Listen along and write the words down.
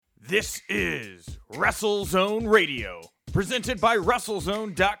This is WrestleZone Radio, presented by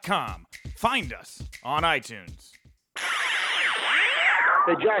WrestleZone.com. Find us on iTunes.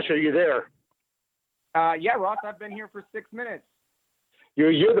 Hey, Josh, are you there? Yeah, Ross, I've been here for 6 minutes.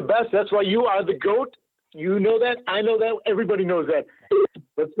 You're the best. That's why you are the GOAT. You know that. I know that. Everybody knows that.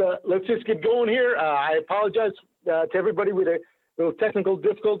 Let's just get going here. I apologize to everybody with those technical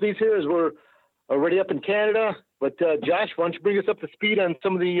difficulties here as we're already up in Canada. But, Josh, why don't you bring us up to speed on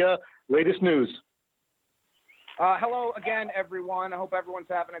some of the latest news? Hello again, everyone. I hope everyone's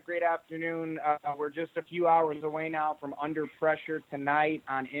having a great afternoon. We're just a few hours away now from Under Pressure tonight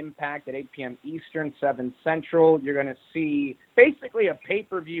on Impact at 8 p.m. Eastern, 7 Central. You're going to see basically a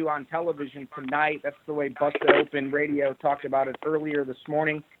pay-per-view on television tonight. That's the way Busted Open Radio talked about it earlier this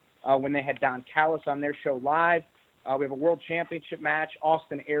morning when they had Don Callis on their show live. We have a World Championship match.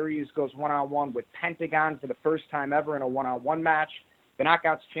 Austin Aries goes one-on-one with Pentagon for the first time ever in a one-on-one match. The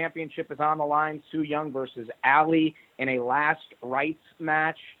Knockouts Championship is on the line. Su Yung versus Ali in a last rights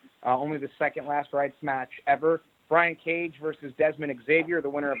match, only the second last rights match ever. Brian Cage versus Desmond Xavier. The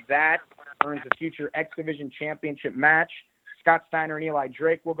winner of that earns a future X Division Championship match. Scott Steiner and Eli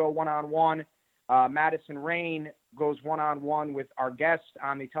Drake will go one-on-one. Madison Rayne goes one-on-one with our guest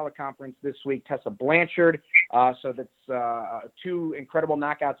on the teleconference this week, Tessa Blanchard. So that's two incredible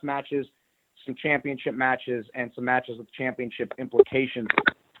Knockouts matches, some championship matches, and some matches with championship implications.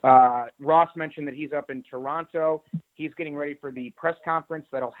 Ross mentioned that he's up in Toronto. He's getting ready for the press conference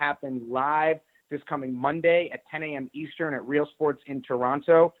that'll happen live this coming Monday at 10 a.m. Eastern at Real Sports in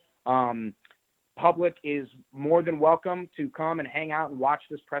Toronto. Public is more than welcome to come and hang out and watch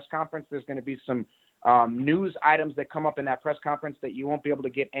this press conference. There's going to be some news items that come up in that press conference that you won't be able to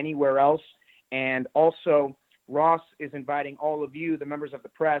get anywhere else. And also, Ross is inviting all of you, the members of the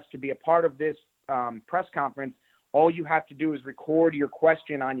press, to be a part of this press conference. All you have to do is record your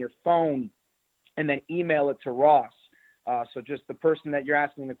question on your phone and then email it to Ross. So just the person that you're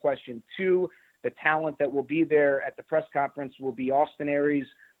asking the question to, the talent that will be there at the press conference will be Austin Aries,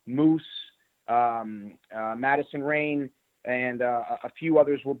 Moose, Madison Rayne, and a few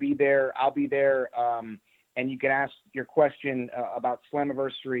others will be there. I'll be there, and you can ask your question about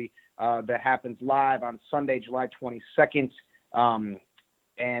Slammiversary that happens live on Sunday, July 22nd.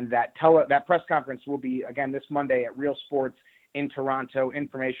 And that press conference will be, again, this Monday at Real Sports in Toronto.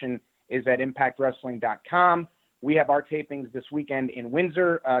 Information is at impactwrestling.com. We have our tapings this weekend in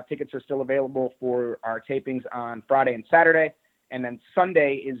Windsor. Tickets are still available for our tapings on Friday and Saturday. And then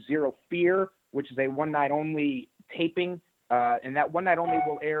Sunday is Zero Fear, which is a one-night-only taping. And that one night only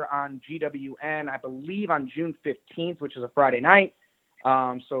will air on GWN, I believe, on June 15th, which is a Friday night.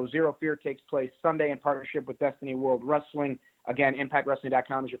 So Zero Fear takes place Sunday in partnership with Destiny World Wrestling. Again,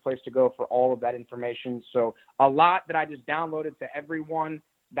 ImpactWrestling.com is your place to go for all of that information. So a lot that I just downloaded to everyone.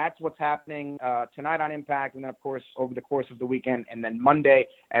 That's what's happening tonight on Impact, and then, of course, over the course of the weekend, and then Monday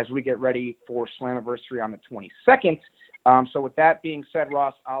as we get ready for Slammiversary on the 22nd. So with that being said,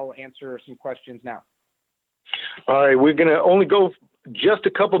 Ross, I'll answer some questions now. All right, we're going to only go just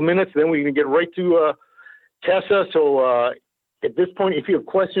a couple minutes, then we're going to get right to Tessa. So at this point, if you have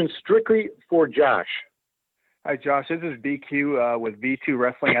questions strictly for Josh. Hi, Josh. This is BQ with V2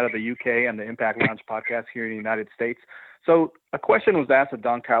 Wrestling out of the UK and the Impact Lounge podcast here in the United States. So a question was asked of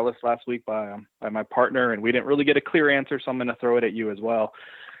Don Callis last week by my partner, and we didn't really get a clear answer, so I'm going to throw it at you as well.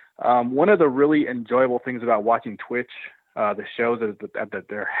 One of the really enjoyable things about watching Twitch, the shows, is that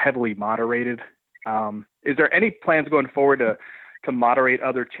they're heavily moderated. Is there any plans going forward to moderate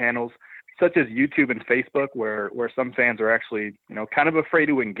other channels, such as YouTube and Facebook, where some fans are actually, kind of afraid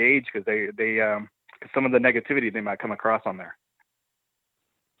to engage because they some of the negativity they might come across on there?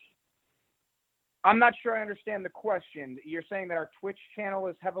 I'm not sure I understand the question. You're saying that our Twitch channel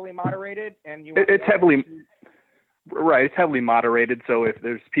is heavily moderated, and it's heavily right. It's heavily moderated. So if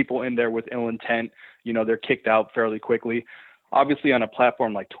there's people in there with ill intent, they're kicked out fairly quickly. Obviously, on a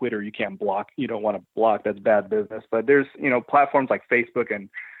platform like Twitter, you can't block. You don't want to block. That's bad business. But there's, platforms like Facebook and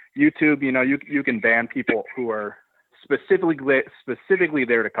YouTube. You can ban people who are specifically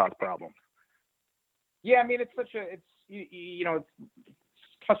there to cause problems. Yeah, I mean, it's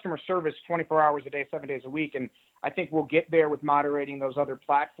customer service 24 hours a day, 7 days a week. And I think we'll get there with moderating those other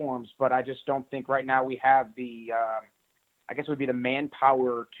platforms. But I just don't think right now we have the, I guess it would be the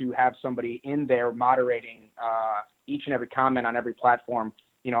manpower to have somebody in there moderating each and every comment on every platform,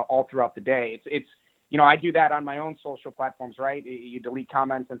 all throughout the day. It's I do that on my own social platforms, right? You delete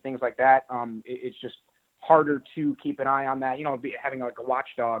comments and things like that. It's just harder to keep an eye on that, having like a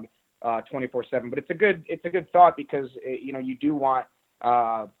watchdog 24/7. But it's a good thought because, you do want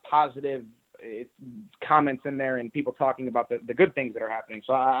positive it's comments in there and people talking about the good things that are happening.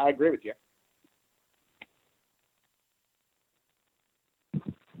 So I agree with you.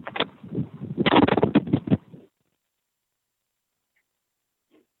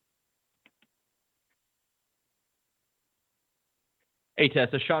 Hey,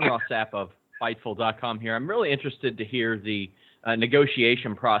 Tessa, Sean Ross Sapp of Fightful.com here. I'm really interested to hear the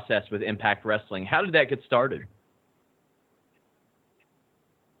negotiation process with Impact Wrestling. How did that get started?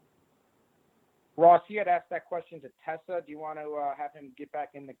 Ross, you had asked that question to Tessa. Do you want to have him get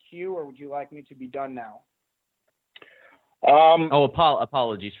back in the queue, or would you like me to be done now?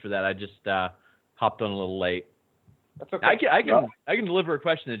 Apologies for that. I just hopped on a little late. That's okay. I can deliver a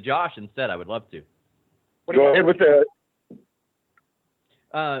question to Josh instead. I would love to. Go ahead with the.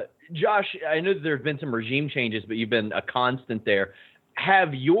 Josh, I know that there have been some regime changes, but you've been a constant there.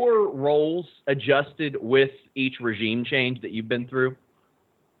 Have your roles adjusted with each regime change that you've been through?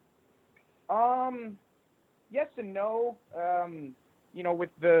 Yes and no. With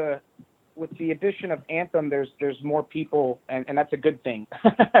the addition of Anthem, there's more people, and that's a good thing.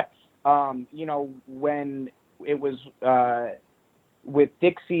 When it was with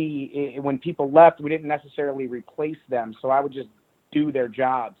Dixie, when people left, we didn't necessarily replace them, so I would just do their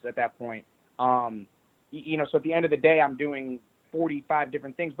jobs at that point. So at the end of the day, I'm doing 45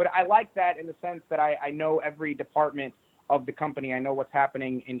 different things, but I like that in the sense that I know every department of the company. I know what's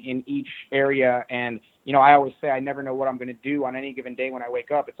happening in each area. And, I always say I never know what I'm going to do on any given day when I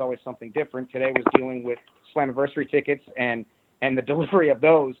wake up. It's always something different. Today was dealing with Slammiversary tickets and the delivery of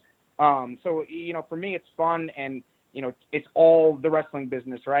those. So, for me, it's fun and, it's all the wrestling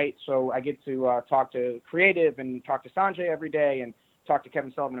business, right? So I get to talk to creative and talk to Sanjay every day and talk to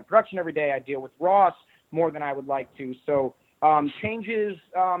Kevin Sullivan in production every day. I deal with Ross more than I would like to. So changes,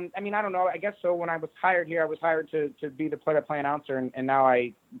 I don't know. I guess so. When I was hired here, I was hired to be the play-by-play announcer, and now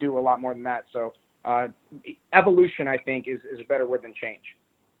I do a lot more than that. So evolution, I think, is a better word than change.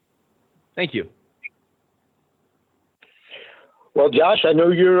 Thank you. Well, Josh, I know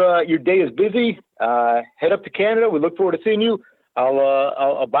your day is busy. Head up to Canada. We look forward to seeing you.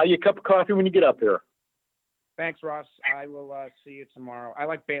 I'll buy you a cup of coffee when you get up here. Thanks, Ross. I will see you tomorrow. I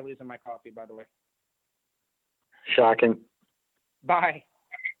like Bailey's in my coffee, by the way. Shocking. Bye.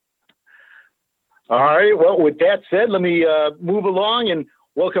 All right. Well, with that said, let me move along and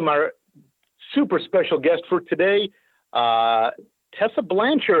welcome our super special guest for today, Tessa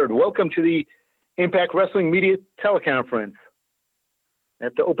Blanchard. Welcome to the Impact Wrestling Media Teleconference. I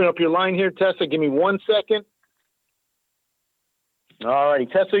have to open up your line here, Tessa. Give me 1 second. All right,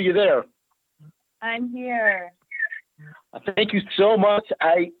 Tessa, you there? I'm here. Thank you so much.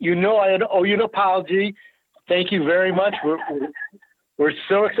 I owe you an apology. Thank you very much. We're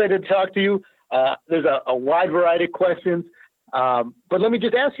so excited to talk to you. There's a wide variety of questions. But let me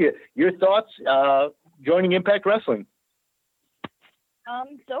just ask you, your thoughts joining Impact Wrestling?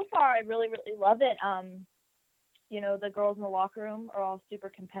 So far, I really, really love it. The girls in the locker room are all super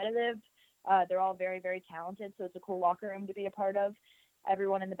competitive. They're all very, very talented, so it's a cool locker room to be a part of.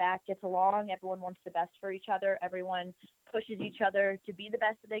 Everyone in the back gets along. Everyone wants the best for each other. Everyone pushes each other to be the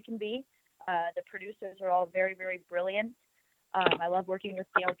best that they can be. The producers are all very, very brilliant. I love working with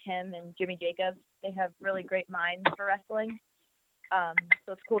Gail Kim and Jimmy Jacobs. They have really great minds for wrestling.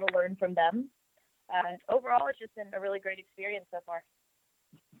 So it's cool to learn from them. Overall, it's just been a really great experience so far.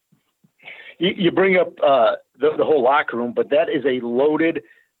 You bring up the whole locker room, but that is a loaded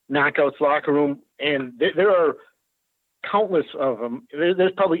Knockouts locker room, and there are countless of them.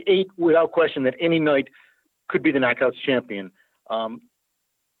 There's probably 8 without question that any night could be the Knockouts champion.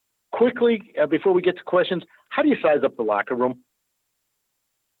 Quickly, before we get to questions, how do you size up the locker room?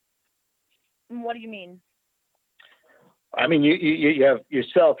 What do you mean? I mean, you have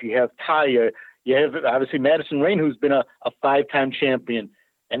yourself, you have Ty, you have obviously Madison Rayne, who's been a 5-time champion.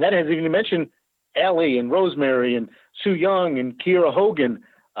 And that hasn't even mentioned Allie and Rosemary and Sue Young and Kiera Hogan.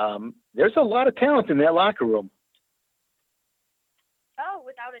 There's a lot of talent in that locker room. Oh,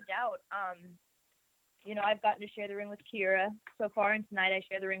 without a doubt. I've gotten to share the ring with Kiera so far, and tonight I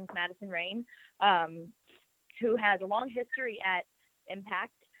share the ring with Madison Rayne, who has a long history at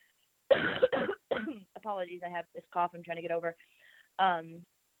Impact. Apologies, I have this cough I'm trying to get over.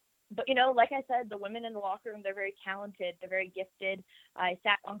 But, like I said, the women in the locker room, they're very talented. They're very gifted. I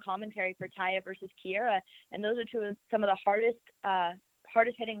sat on commentary for Taya versus Kiera, and those are some of the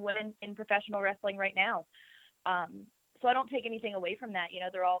hardest hitting women in professional wrestling right now. So I don't take anything away from that.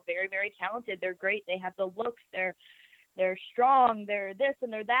 They're all very, very talented. They're great. They have the looks. They're strong. They're this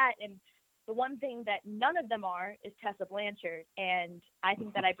and they're that. And the one thing that none of them are is Tessa Blanchard. And I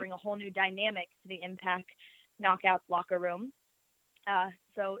think that I bring a whole new dynamic to the Impact Knockouts locker room.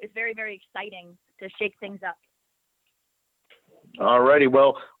 So it's very, very exciting to shake things up. All righty.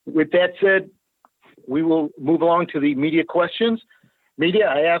 Well, with that said, we will move along to the media questions. Media,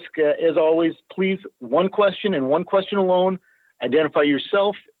 I ask, as always, please, one question and one question alone. Identify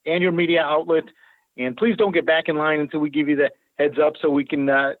yourself and your media outlet, and please don't get back in line until we give you the heads up so we can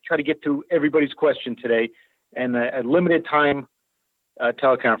try to get to everybody's question today, and a limited time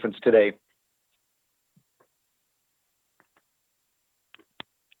teleconference today.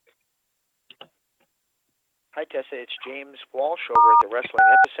 Hi, Tessa. It's James Walsh over at the Wrestling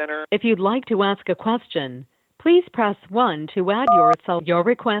Epicenter. If you'd like to ask a question, please press 1 to add yourself. Your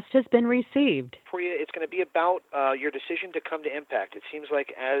request has been received. For you, it's going to be about your decision to come to Impact. It seems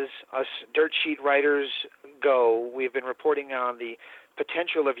like as us dirt sheet writers go, we've been reporting on the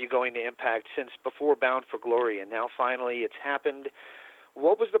potential of you going to Impact since before Bound for Glory, and now finally it's happened.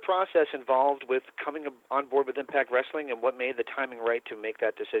 What was the process involved with coming on board with Impact Wrestling, and what made the timing right to make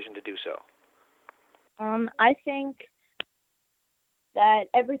that decision to do so? I think that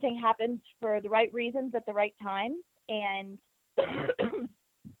everything happens for the right reasons at the right time. And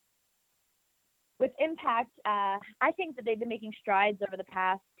with Impact, I think that they've been making strides over the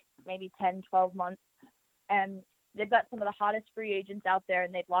past maybe 10, 12 months. And they've got some of the hottest free agents out there,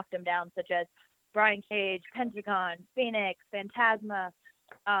 and they've locked them down, such as Brian Cage, Pentagon, Phoenix, Phantasma,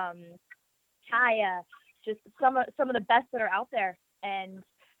 Kaya, just some of the best that are out there. And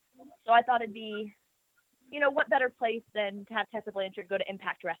so I thought it'd be, what better place than to have Tessa Blanchard go to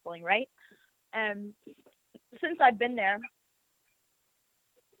Impact Wrestling, right? And since I've been there,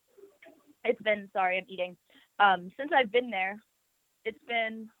 since I've been there, it's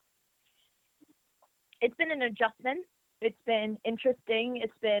been an adjustment. It's been interesting.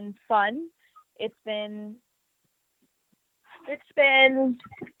 It's been fun. It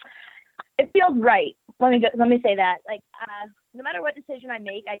feels right. Let me say that. No matter what decision I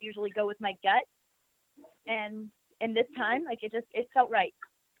make, I usually go with my gut. And in this time, it felt right.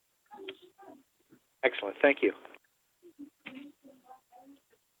 Excellent. Thank you.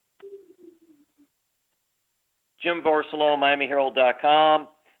 Jim Barcelona, MiamiHerald.com.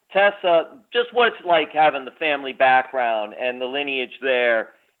 Tessa, just what it's like having the family background and the lineage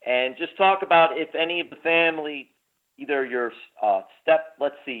there, and just talk about if any of the family, either your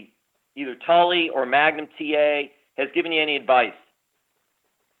either Tully or Magnum TA, has given you any advice.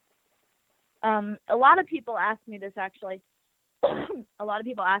 A lot of people ask me this, actually. A lot of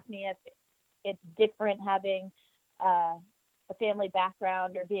people ask me if it's different having a family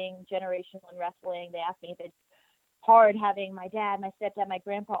background or being generational in wrestling. They ask me if it's hard having my dad, my stepdad, my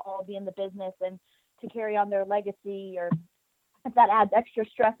grandpa all be in the business and to carry on their legacy, or if that adds extra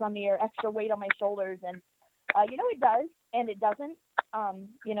stress on me or extra weight on my shoulders. And, it does, and it doesn't.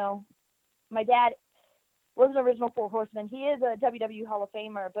 My dad was an original Four Horseman. He is a WWE Hall of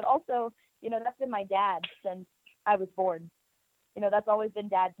Famer, but also, that's been my dad since I was born. That's always been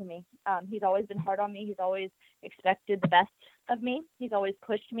dad to me. He's always been hard on me. He's always expected the best of me. He's always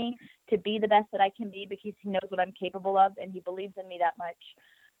pushed me to be the best that I can be because he knows what I'm capable of, and he believes in me that much.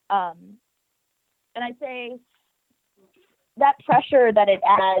 And I say that pressure that it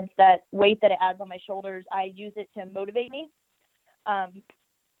adds, that weight that it adds on my shoulders, I use it to motivate me.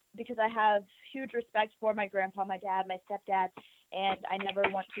 Because I have huge respect for my grandpa, my dad, my stepdad, and I never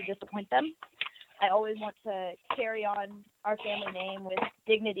want to disappoint them. I always want to carry on our family name with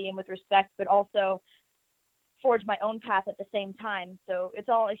dignity and with respect, but also forge my own path at the same time. So it's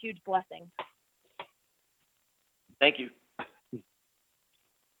all a huge blessing. Thank you.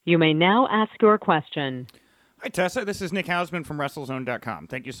 You may now ask your question. Hi, Tessa. This is Nick Hausman from WrestleZone.com.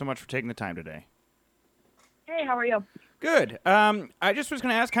 Thank you so much for taking the time today. Hey, how are you? Good. I just was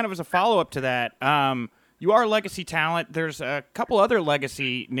going to ask, kind of as a follow-up to that, you are a legacy talent. There's a couple other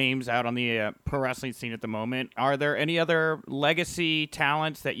legacy names out on the pro wrestling scene at the moment. Are there any other legacy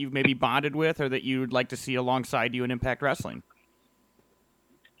talents that you've maybe bonded with or that you'd like to see alongside you in Impact Wrestling?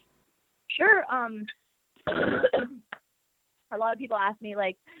 Sure. A lot of people ask me,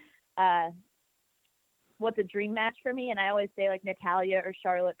 what's a dream match for me? And I always say, Natalya or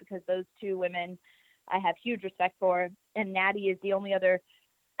Charlotte, because those two women I have huge respect for. And Natty is the only other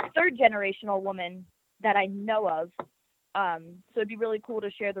third-generational woman that I know of. So it'd be really cool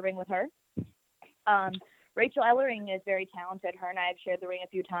to share the ring with her. Rachel Ellering is very talented. Her and I have shared the ring a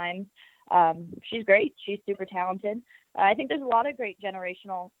few times. She's great. She's super talented. I think there's a lot of great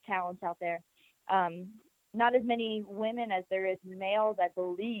generational talents out there. Not as many women as there is males, I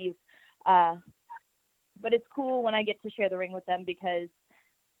believe. But it's cool when I get to share the ring with them because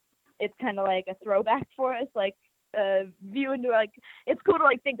it's kind of like a throwback for us, view into it's cool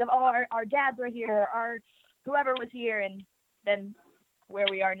to think of, our dads were here, our whoever was here, and then where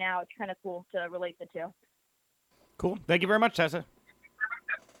we are now, it's kind of cool to relate the two. Cool. Thank you very much, Tessa.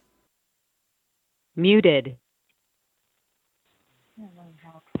 Muted.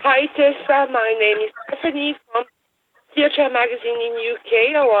 Hi, Tessa. My name is Stephanie from Theatre Magazine in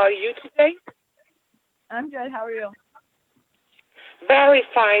UK. How are you today? I'm good. How are you? Very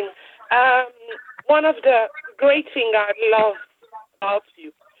fine. One of the great things I love about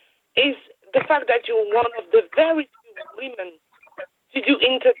you is the fact that you're one of the very few women to do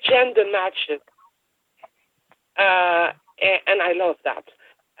intergender matches. And I love that.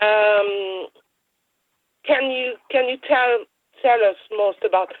 Can you tell us most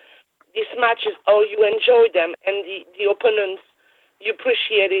about these matches, how you enjoy them, and the opponents you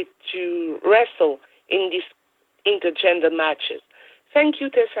appreciated to wrestle in these intergender matches? Thank you,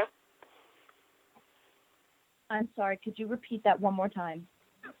 Tessa. I'm sorry. Could you repeat that one more time?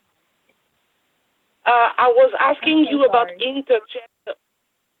 I was asking you about intergender.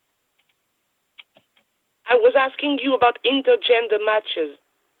 I was asking you about intergender matches.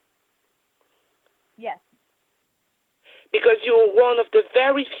 Yes. Because you're one of the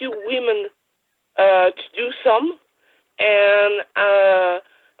very few women to do some, and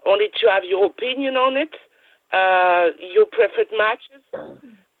wanted to have your opinion on it, your preferred matches,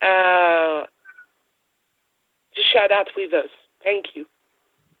 to share that with us. Thank you.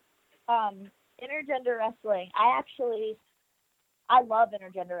 Intergender wrestling. I love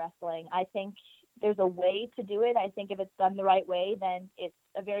intergender wrestling. I think there's a way to do it. I think if it's done the right way, then it's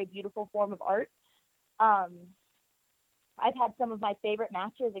a very beautiful form of art. I've had some of my favorite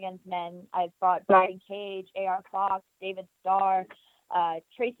matches against men. I've fought Brian Cage, A.R. Fox, David Starr,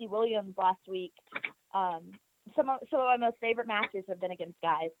 Tracy Williams last week. Some of my most favorite matches have been against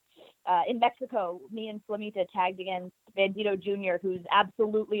guys. In Mexico, me and Flamita tagged against Bandito Jr., who's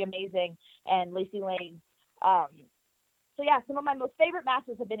absolutely amazing, and Lacey Lane. So yeah, some of my most favorite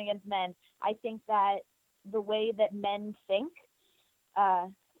matches have been against men. I think that the way that men think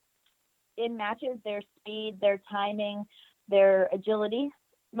in matches, their speed, their timing, their agility,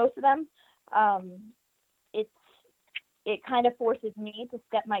 most of them, it kind of forces me to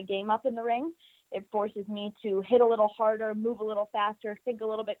step my game up in the ring. It forces me to hit a little harder, move a little faster, think a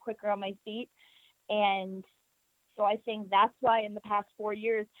little bit quicker on my feet. And so I think that's why in the past 4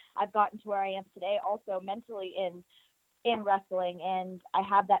 years, I've gotten to where I am today, also mentally in wrestling. And I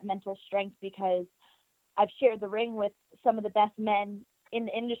have that mental strength because I've shared the ring with some of the best men in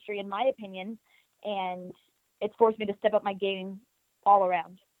the industry, in my opinion. And it's forced me to step up my game all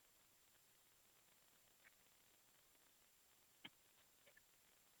around.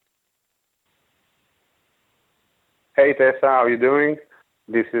 Hey Tessa, how are you doing?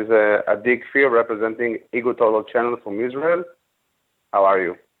 This is Adik Fir representing Ego Total Channel from Israel. How are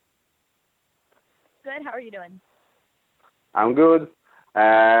you? Good. How are you doing? I'm good.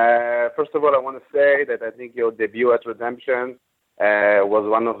 First of all, I want to say that I think your debut at Redemption was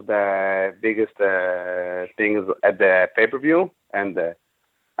one of the biggest things at the pay-per-view, and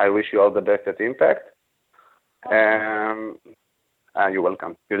I wish you all the best at Impact. You're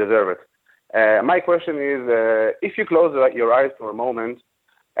welcome. You deserve it. My question is, if you close your eyes for a moment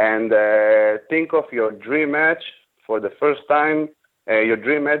and think of your dream match for the first time, your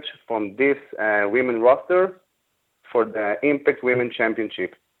dream match from this women roster for the Impact Women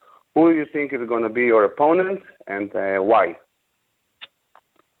Championship, who do you think is going to be your opponent and why?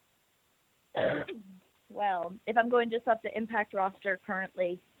 Well, if I'm going just off the Impact roster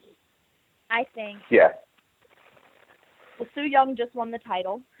currently, I think well, Su Yung just won the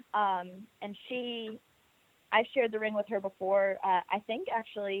title. And I've shared the ring with her before. I think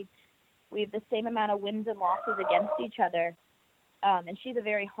actually we have the same amount of wins and losses against each other. And she's a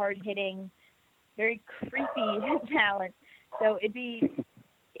very hard-hitting, very creepy talent. So it'd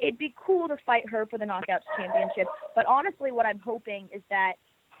be cool to fight her for the Knockouts Championship. But honestly, what I'm hoping is that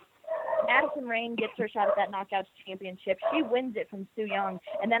Madison Rayne gets her shot at that Knockouts Championship. She wins it from Su Yung,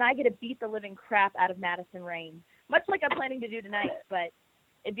 and then I get to beat the living crap out of Madison Rayne, much like I'm planning to do tonight. But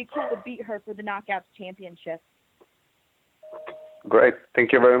it'd be cool to beat her for the Knockouts Championship. Great.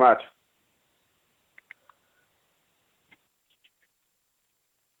 Thank you very much.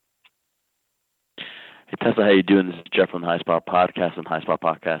 Hey, Tessa, how you doing? This is Jeff from the High Spot Podcast and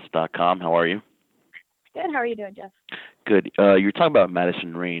highspotpodcast.com. How are you? Good. How are you doing, Jeff? Good. You're talking about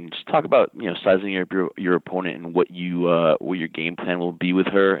Madison Rayne. Just talk about sizing your opponent and what your game plan will be with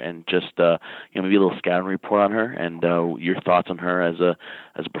her, and just maybe a little scouting report on her and your thoughts on her as a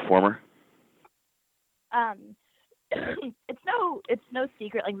performer. It's no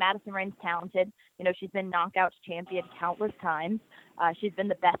secret. Like, Madison Rayne's talented. She's been Knockouts champion countless times. She's been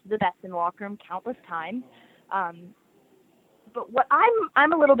the best of the best in the locker room countless times. But what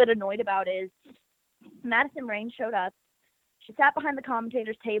I'm a little bit annoyed about is Madison Rain showed up. She sat behind the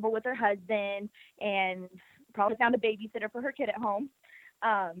commentator's table with her husband and probably found a babysitter for her kid at home.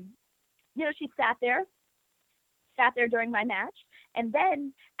 She sat there during my match. And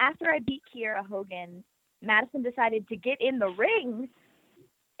then after I beat Kiera Hogan, Madison decided to get in the ring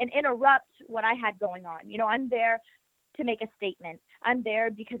and interrupt what I had going on. I'm there to make a statement. I'm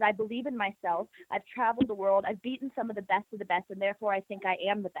there because I believe in myself. I've traveled the world. I've beaten some of the best, and therefore I think I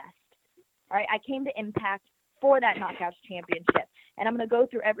am the best. All right, I came to Impact for that Knockouts Championship, and I'm going to go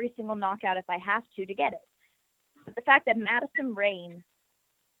through every single knockout if I have to get it. But the fact that Madison Rain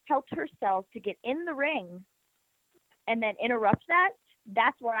helped herself to get in the ring and then interrupt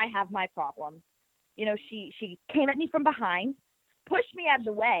that's where I have my problem. She came at me from behind, pushed me out of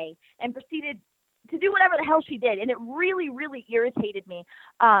the way, and proceeded to do whatever the hell she did, and it really, really irritated me.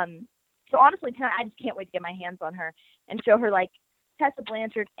 So honestly, tonight I just can't wait to get my hands on her and show her Tessa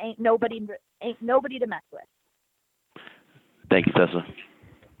Blanchard ain't nobody to mess with. Thank you, Tessa.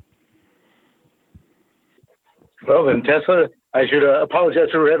 Well, then, Tessa, I should apologize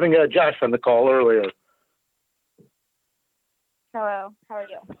for having Josh on the call earlier. Hello, how are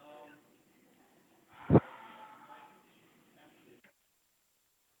you?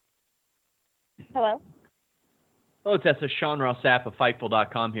 Hello? Hello, Tessa. Sean Ross Sapp of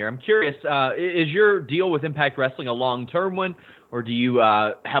Fightful.com here. I'm curious, is your deal with Impact Wrestling a long-term one, or do you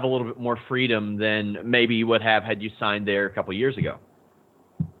have a little bit more freedom than maybe you would have had you signed there a couple years ago?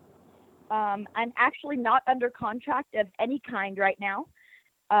 I'm actually not under contract of any kind right now.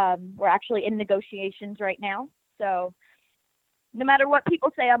 We're actually in negotiations right now. So no matter what people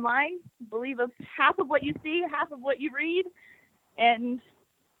say online, believe half of what you see, half of what you read, and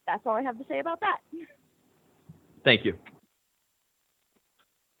that's all I have to say about that. Thank you.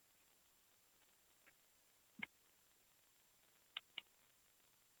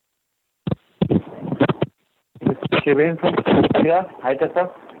 Kevin from India. Hi,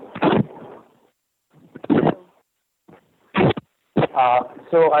 Tessa.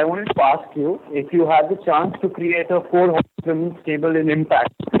 So I wanted to ask you, if you had the chance to create a 4-horseman stable in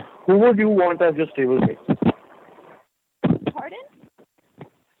Impact, who would you want as your stablemate? Pardon?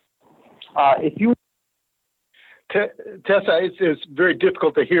 If you Tessa, it's very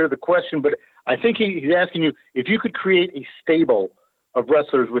difficult to hear the question, but I think he's asking you if you could create a stable of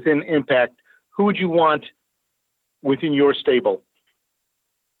wrestlers within Impact, who would you want within your stable?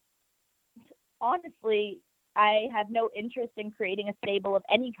 Honestly, I have no interest in creating a stable of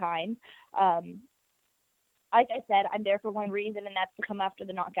any kind. Like I said, I'm there for one reason, and that's to come after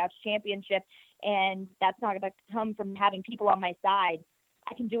the Knockouts Championship, and that's not going to come from having people on my side.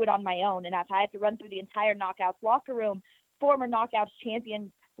 I can do it on my own, and if I have to run through the entire Knockouts locker room, former Knockouts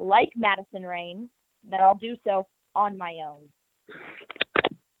champions like Madison Rain, then I'll do so on my own.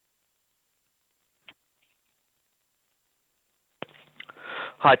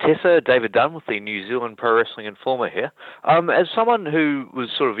 Hi, Tessa. David Dunn with the New Zealand Pro Wrestling Informer here. As someone who was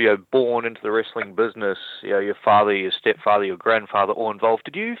sort of, born into the wrestling business, your father, your stepfather, your grandfather, all involved,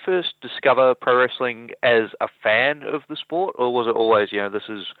 did you first discover pro wrestling as a fan of the sport, or was it always,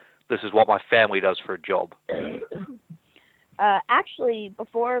 this is what my family does for a job? Actually,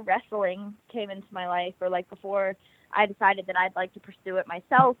 before wrestling came into my life, or before I decided that I'd like to pursue it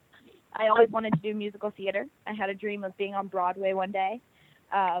myself, I always wanted to do musical theater. I had a dream of being on Broadway one day.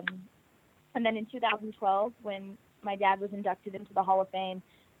 And then in 2012, when my dad was inducted into the Hall of Fame,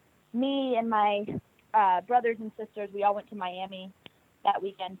 me and my brothers and sisters, we all went to Miami that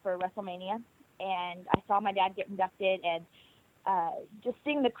weekend for WrestleMania, and I saw my dad get inducted, and just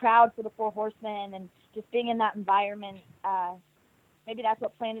seeing the crowd for the Four Horsemen and just being in that environment, maybe that's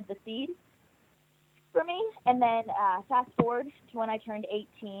what planted the seed for me. And then fast forward to when I turned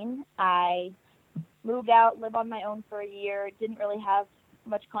 18, I moved out, lived on my own for a year, didn't really have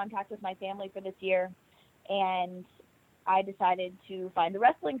much contact with my family for this year, and I decided to find a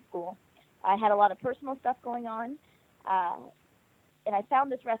wrestling school. I had a lot of personal stuff going on, and I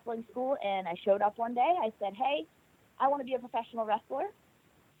found this wrestling school, and I showed up one day. I said, hey, I want to be a professional wrestler,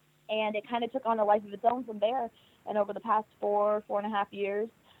 and it kind of took on a life of its own from there. And over the past 4.5 years,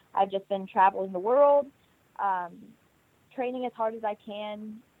 I've just been traveling the world, training as hard as I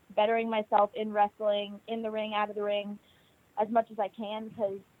can, bettering myself in wrestling, in the ring, out of the ring, as much as I can,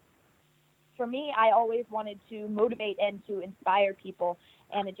 because for me, I always wanted to motivate and to inspire people,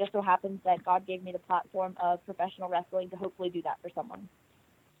 and it just so happens that God gave me the platform of professional wrestling to hopefully do that for someone.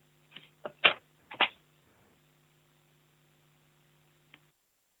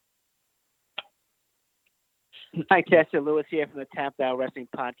 Hi, Tessa. Lewis here from the Tap Out Wrestling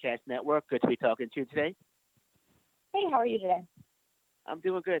Podcast Network. Good to be talking to you today. Hey, Hey, how are you today? I'm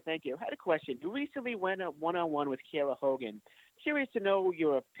doing good, thank you. I had a question. You recently went a one-on-one with Kiera Hogan. Curious to know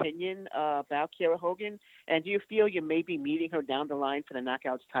your opinion about Kiera Hogan, and do you feel you may be meeting her down the line for the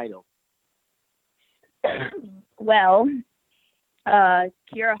Knockouts title? Well,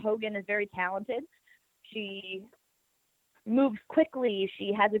 Kiera Hogan is very talented. She moves quickly.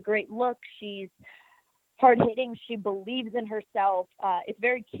 She has a great look. She's hard-hitting. She believes in herself. It's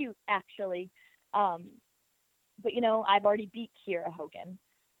very cute, actually. But, you know, I've already beat Kiera Hogan.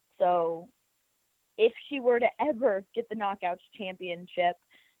 So if she were to ever get the Knockouts championship,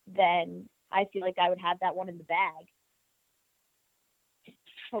 then I feel like I would have that one in the bag.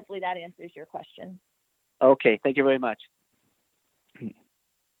 Hopefully that answers your question. Okay, thank you very much.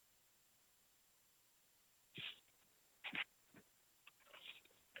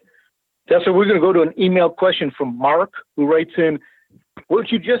 Tessa, we're going to go to an email question from Mark, who writes in,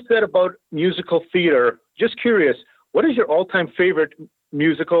 what you just said about musical theater, just curious, what is your all-time favorite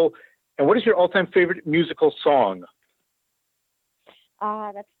musical, and what is your all-time favorite musical song?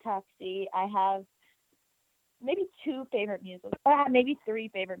 That's tough. See, I have maybe two favorite musicals, maybe three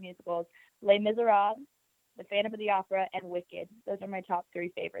favorite musicals. Les Miserables, The Phantom of the Opera, and Wicked. Those are my top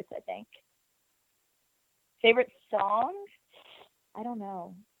three favorites, I think. Favorite song? I don't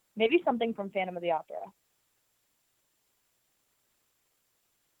know. Maybe something from Phantom of the Opera.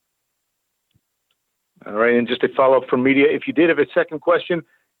 All right, and just a follow-up from media. If you did have a second question,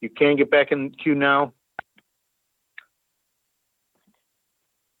 you can get back in queue now.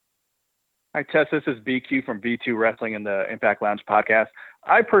 Hi, Tess. This is BQ from V2 Wrestling and the Impact Lounge podcast.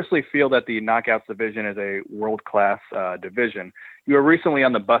 I personally feel that the Knockouts division is a world-class division. You were recently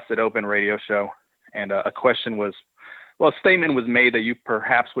on the Busted Open radio show, and a statement was made that you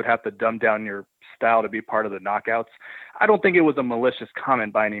perhaps would have to dumb down your style to be part of the Knockouts. I don't think it was a malicious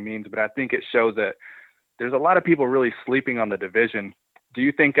comment by any means, but I think it shows that there's a lot of people really sleeping on the division. Do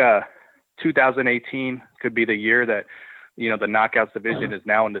you think 2018 could be the year that, you know, the Knockouts division is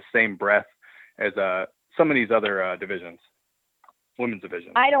now in the same breath as some of these other divisions, women's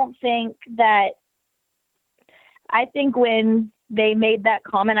divisions? I think when they made that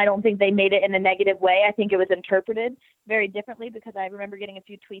comment, I don't think they made it in a negative way. I think it was interpreted very differently because I remember getting a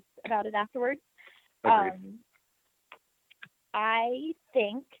few tweets about it afterwards. I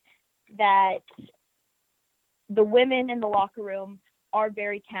think that the women in the locker room are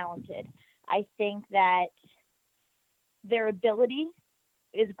very talented. I think that their ability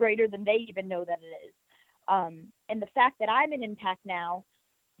is greater than they even know that it is. And the fact that I'm in Impact now,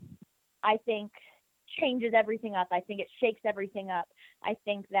 I think changes everything up. I think it shakes everything up. I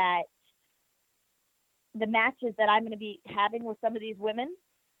think that the matches that I'm going to be having with some of these women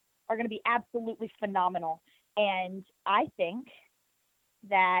are going to be absolutely phenomenal. And I think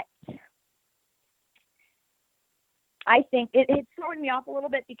that it's throwing me off a little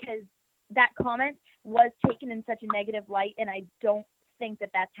bit because that comment was taken in such a negative light, and I don't think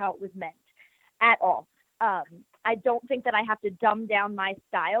that that's how it was meant at all. I don't think that I have to dumb down my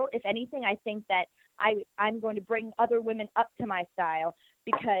style. If anything, I think that I'm going to bring other women up to my style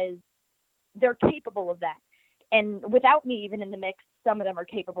because they're capable of that. And without me even in the mix, some of them are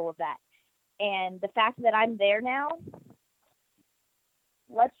capable of that. And the fact that I'm there now,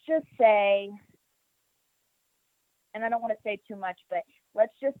 let's just say, and I don't want to say too much, but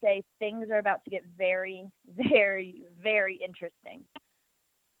let's just say things are about to get very, very, very interesting.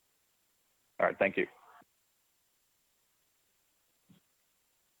 All right, thank you.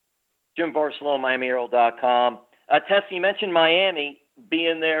 Jim Barcelona, MiamiHerald.com. Tessa, you mentioned Miami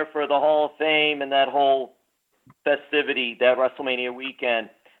being there for the Hall of Fame and that whole festivity, that WrestleMania weekend.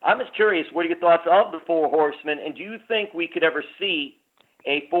 I'm just curious, what are your thoughts of the Four Horsemen, and do you think we could ever see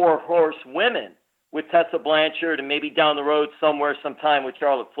a Four Horsewomen with Tessa Blanchard and maybe down the road somewhere sometime with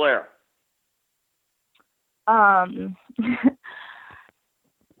Charlotte Flair? I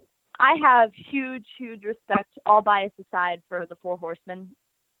have huge, huge respect, all bias aside, for the Four Horsemen.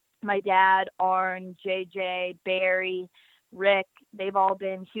 My dad, Arn, JJ, Barry, Rick, they've all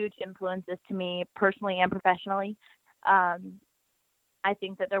been huge influences to me personally and professionally. I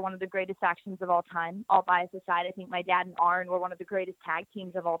think that they're one of the greatest factions of all time. All bias aside, I think my dad and Arn were one of the greatest tag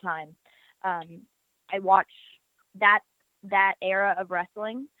teams of all time. I watch that era of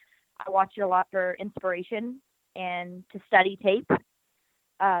wrestling. I watch it a lot for inspiration and to study tape.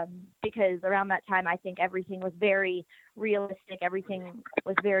 Because around that time, I think everything was very realistic. Everything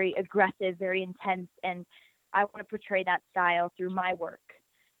was very aggressive, very intense. And I want to portray that style through my work.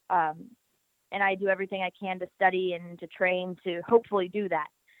 And I do everything I can to study and to train to hopefully do that.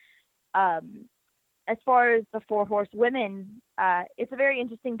 As far as the Four Horsewomen, it's a very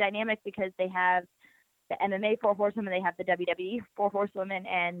interesting dynamic because they have the MMA Four Horsewomen, they have the WWE Four Horsewomen,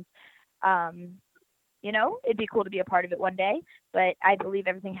 and you know, it'd be cool to be a part of it one day. But I believe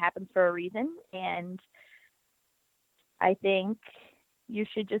everything happens for a reason, and I think you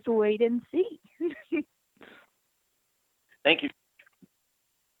should just wait and see. Thank you.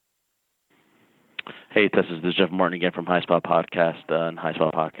 Hey, this is Jeff Martin again from High Spot Podcast and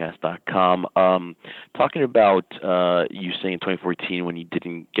highspotpodcast.com. Talking about you saying in 2014 when you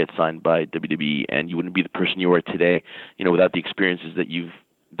didn't get signed by WWE and you wouldn't be the person you are today, you know, without the experiences that you've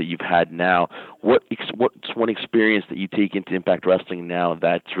had now. What's one experience that you take into Impact Wrestling now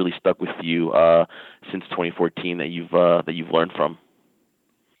that's really stuck with you since 2014 that you've learned from?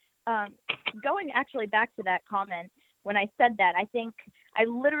 Going actually back to that comment, when I said that, I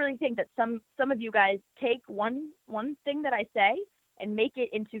literally think that some of you guys take one thing that I say and make it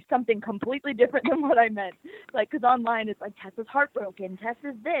into something completely different than what I meant. Like, because online it's like, Tessa's heartbroken,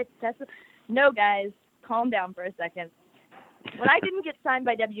 Tessa's this, Tessa. No, guys, calm down for a second. When I didn't get signed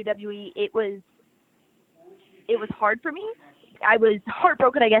by WWE, it was hard for me. I was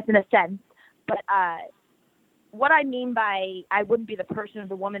heartbroken, I guess, in a sense. But what I mean by I wouldn't be the person or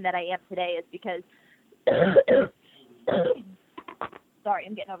the woman that I am today is because sorry,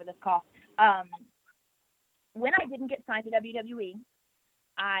 I'm getting over this cough. When I didn't get signed to WWE,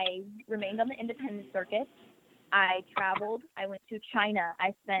 I remained on the independent circuit. I traveled. I went to China.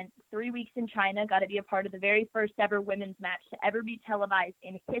 I spent 3 weeks in China, got to be a part of the very first ever women's match to ever be televised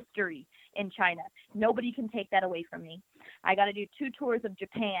in history in China. Nobody can take that away from me. I got to do 2 tours of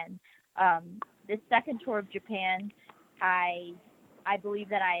Japan. This second tour of Japan, I believe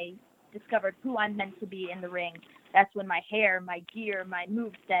that I discovered who I'm meant to be in the ring. That's when my hair, my gear, my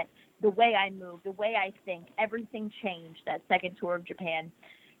moveset, the way I move, the way I think, everything changed that second tour of Japan.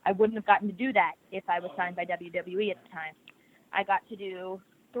 I wouldn't have gotten to do that if I was signed by WWE at the time. I got to do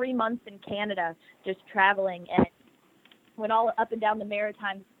 3 months in Canada just traveling and went all up and down the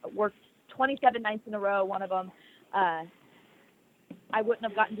Maritimes, worked 27 nights in a row, one of them. I wouldn't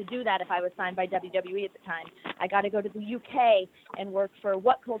have gotten to do that if I was signed by WWE at the time. I got to go to the UK and work for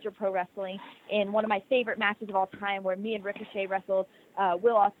What Culture Pro Wrestling in one of my favorite matches of all time where me and Ricochet wrestled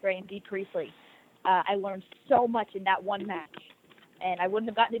Will Ospreay and Dee Priestley. I learned so much in that one match, and I wouldn't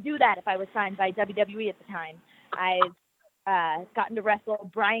have gotten to do that if I was signed by WWE at the time. I've gotten to wrestle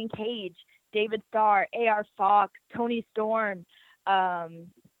Brian Cage, David Starr, A.R. Fox, Tony Storm,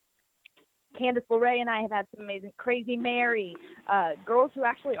 Candice LeRae and I have had some amazing, Crazy Mary, girls who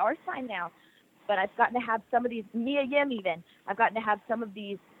actually are signed now. But I've gotten to have some of these, Mia Yim even, I've gotten to have some of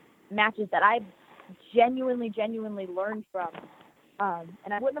these matches that I've genuinely learned from.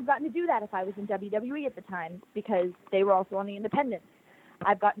 And I wouldn't have gotten to do that if I was in WWE at the time because they were also on the independents.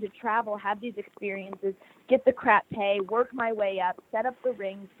 I've gotten to travel, have these experiences, get the crap pay, work my way up, set up the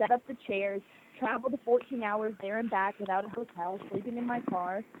rings, set up the chairs, travel the 14 hours there and back without a hotel, sleeping in my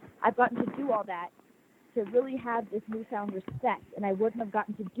car. I've gotten to do all that to really have this newfound respect, and I wouldn't have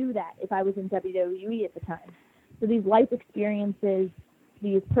gotten to do that if I was in WWE at the time. So these life experiences,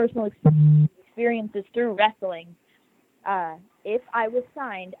 these personal experiences through wrestling, if I was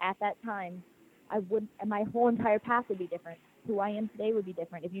signed at that time, my whole entire path would be different. Who I am today would be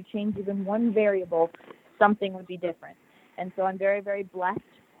different. If you change even one variable, something would be different. And so I'm very, very blessed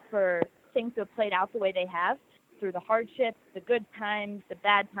for things to have played out the way they have through the hardships, the good times, the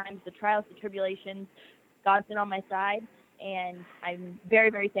bad times, the trials, the tribulations. God's been on my side, and I'm very,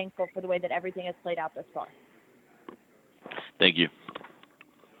 very thankful for the way that everything has played out thus far. Thank you.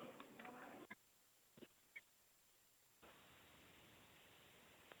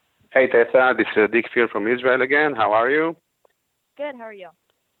 Hey Tessa, this is Dick Fear from Israel again. How are you? Good. How are you?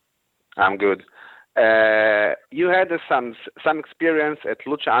 I'm good. You had some experience at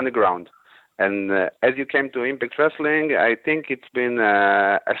Lucha Underground, and as you came to Impact Wrestling, I think it's been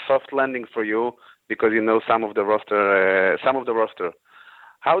a soft landing for you because you know some of the roster.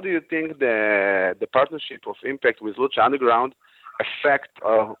 How do you think the partnership of Impact with Lucha Underground affect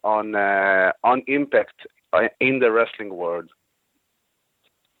on Impact in the wrestling world?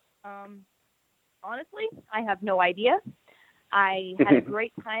 Honestly, I have no idea. I had a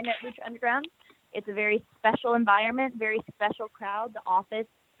great time at Lucha Underground. It's a very special environment, very special crowd. The office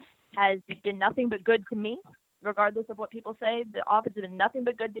has been nothing but good to me, regardless of what people say. The office has been nothing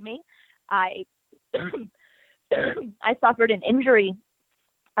but good to me. I suffered an injury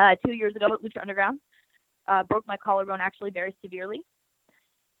 2 years ago at Lucha Underground. Broke my collarbone actually very severely.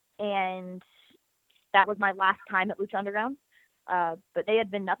 And that was my last time at Lucha Underground. But they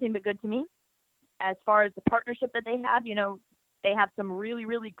had been nothing but good to me. As far as the partnership that they have, you know, they have some really,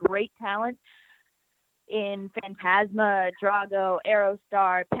 really great talent in Phantasma, Drago,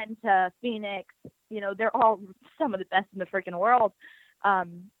 Aerostar, Penta, Phoenix, they're all some of the best in the freaking world.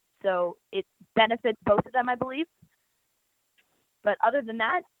 So it benefits both of them, I believe. But other than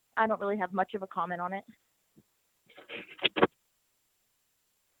that, I don't really have much of a comment on it.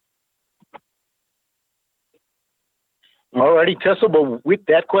 All righty, Tessa. Well, with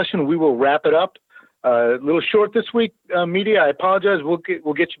that question, we will wrap it up. A little short this week, media. I apologize. We'll get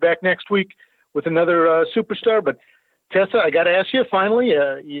you back next week with another superstar. But Tessa, I got to ask you finally.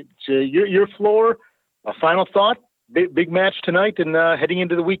 It's your floor. A final thought. Big match tonight, and heading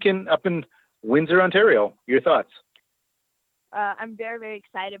into the weekend up in Windsor, Ontario. Your thoughts? I'm very, very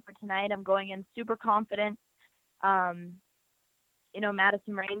excited for tonight. I'm going in super confident.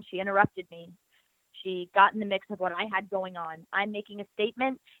 Madison Rain, she interrupted me. She got in the mix of what I had going on. I'm making a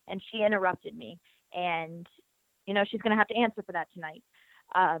statement, and she interrupted me. And, she's going to have to answer for that tonight.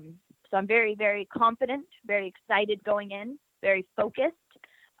 So I'm very, very confident, very excited going in, very focused.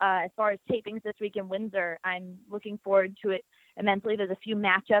 As far as tapings this week in Windsor, I'm looking forward to it immensely. There's a few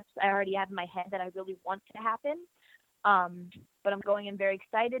matchups I already have in my head that I really want to happen. But I'm going in very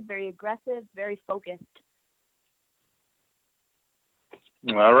excited, very aggressive, very focused.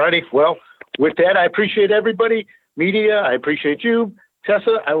 All righty. Well, with that, I appreciate everybody. Media, I appreciate you.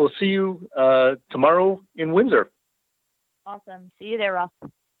 Tessa, I will see you tomorrow in Windsor. Awesome. See you there, Ross.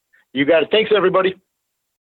 You got it. Thanks, everybody.